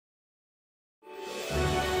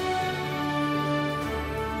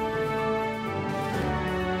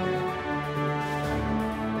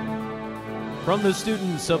From the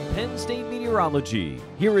students of Penn State Meteorology,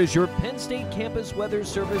 here is your Penn State Campus Weather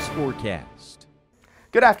Service forecast.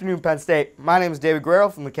 Good afternoon, Penn State. My name is David Guerrero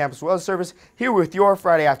from the Campus Weather Service, here with your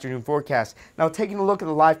Friday afternoon forecast. Now, taking a look at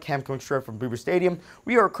the live cam coming straight from Beaver Stadium,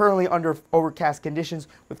 we are currently under overcast conditions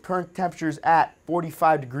with current temperatures at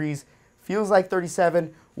 45 degrees, feels like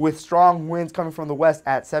 37, with strong winds coming from the west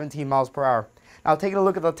at 17 miles per hour. Now, taking a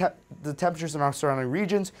look at the temperatures in our surrounding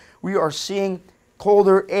regions, we are seeing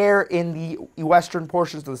colder air in the western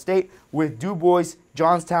portions of the state, with Du Bois,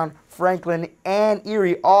 Johnstown, Franklin, and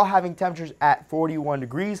Erie all having temperatures at 41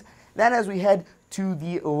 degrees. Then as we head to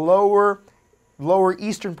the lower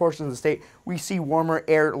eastern portions of the state, we see warmer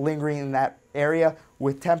air lingering in that area,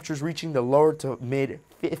 with temperatures reaching the lower to mid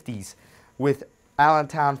 50s, with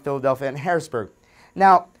Allentown, Philadelphia, and Harrisburg.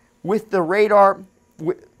 Now, with the radar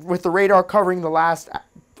covering the last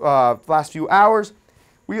few hours,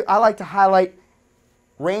 I like to highlight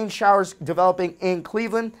rain showers developing in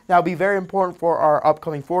Cleveland. That will be very important for our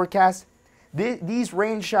upcoming forecast. These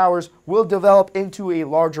rain showers will develop into a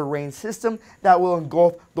larger rain system that will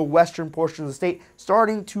engulf the western portion of the state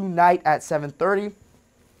starting tonight at 7:30.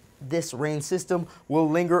 This rain system will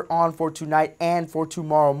linger on for tonight and for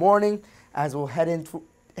tomorrow morning, as we'll head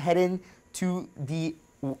into the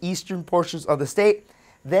eastern portions of the state.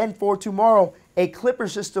 Then for tomorrow, a clipper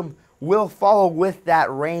system will follow with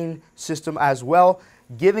that rain system as well,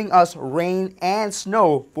 giving us rain and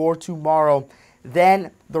snow for tomorrow.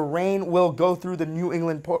 Then the rain will go through the New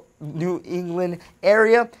England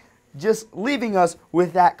area, just leaving us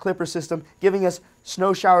with that clipper system, giving us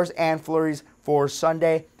snow showers and flurries for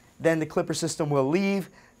Sunday. Then the clipper system will leave,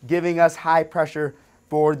 giving us high pressure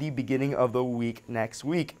for the beginning of the week next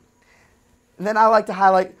week. And then I like to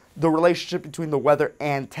highlight the relationship between the weather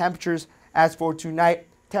and temperatures. As for tonight,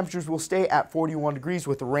 temperatures will stay at 41 degrees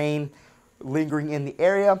with rain lingering in the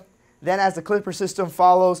area. Then as the clipper system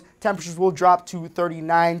follows, temperatures will drop to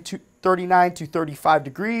 39 to 35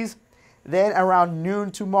 degrees. Then around noon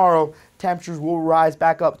tomorrow, temperatures will rise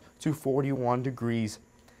back up to 41 degrees.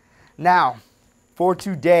 Now, for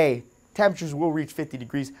today, temperatures will reach 50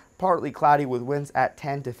 degrees, partly cloudy with winds at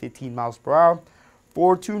 10 to 15 miles per hour.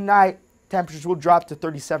 For tonight, temperatures will drop to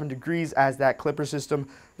 37 degrees as that clipper system,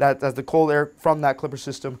 as the cold air from that clipper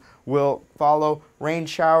system will follow. Rain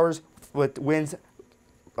showers with winds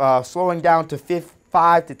slowing down to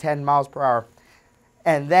 5 to 10 miles per hour.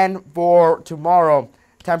 And then for tomorrow,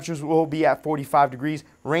 temperatures will be at 45 degrees.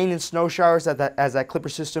 Rain and snow showers as that clipper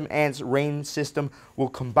system and rain system will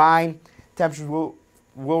combine. Temperatures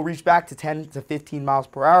will reach back to 10 to 15 miles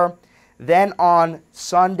per hour. Then on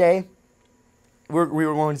Sunday, we're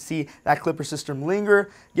going to see that clipper system linger,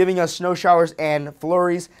 giving us snow showers and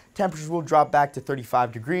flurries. Temperatures will drop back to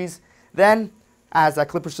 35 degrees. Then, as that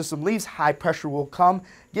clipper system leaves, high pressure will come,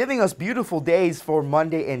 giving us beautiful days for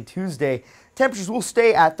Monday and Tuesday. Temperatures will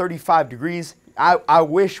stay at 35 degrees. I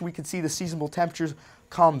wish we could see the seasonable temperatures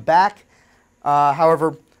come back.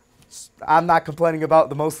 However, I'm not complaining about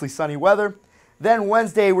the mostly sunny weather. Then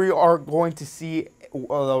Wednesday, we are going to see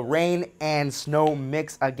rain and snow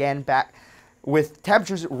mix again back, with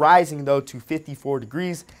temperatures rising though to 54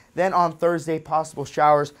 degrees. Then on Thursday, possible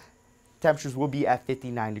showers. Temperatures will be at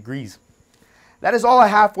 59 degrees. That is all I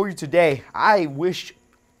have for you today. I wish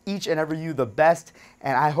each and every you the best,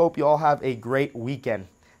 and I hope you all have a great weekend.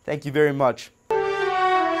 Thank you very much.